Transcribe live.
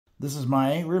This is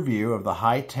my review of the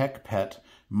Hi-Tech Pet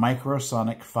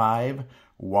Microsonic 5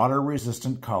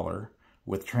 water-resistant collar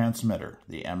with transmitter,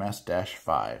 the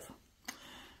MS-5.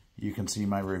 You can see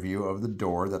my review of the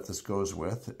door that this goes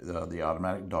with, the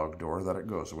automatic dog door that it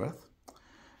goes with.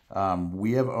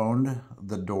 We have owned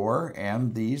the door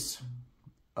and these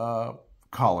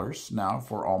collars now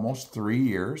for almost 3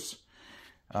 years.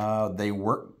 They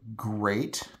work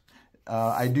great.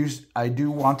 I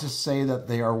do want to say that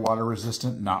they are water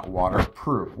resistant, not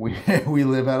waterproof. We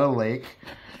live at a lake.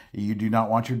 You do not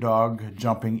want your dog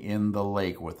jumping in the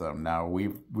lake with them. Now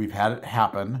we've had it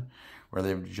happen where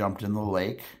they've jumped in the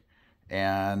lake,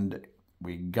 and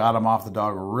we got them off the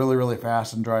dog really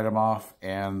fast and dried them off,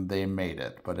 and they made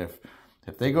it. But if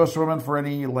they go swimming for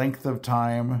any length of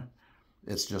time,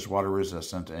 it's just water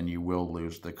resistant, and you will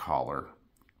lose the collar.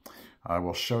 I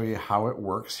will show you how it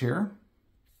works here.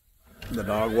 The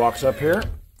dog walks up here,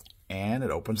 and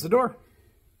it opens the door.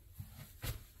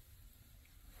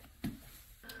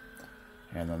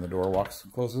 And then the door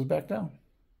closes back down.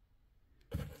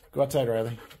 Go outside,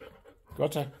 Riley. Go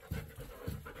outside.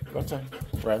 Go outside,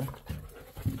 Riley.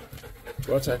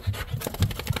 Go outside.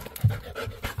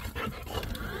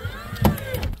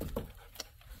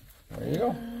 There you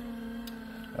go.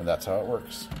 And that's how it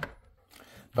works.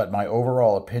 But my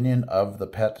overall opinion of the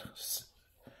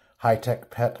Hi-Tech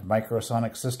Pet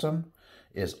Microsonic system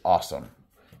is awesome.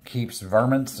 Keeps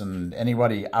varmints and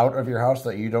anybody out of your house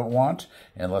that you don't want,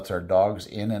 and lets our dogs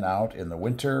in and out in the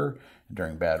winter,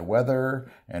 during bad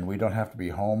weather, and we don't have to be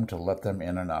home to let them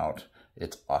in and out.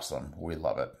 It's awesome. We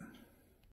love it.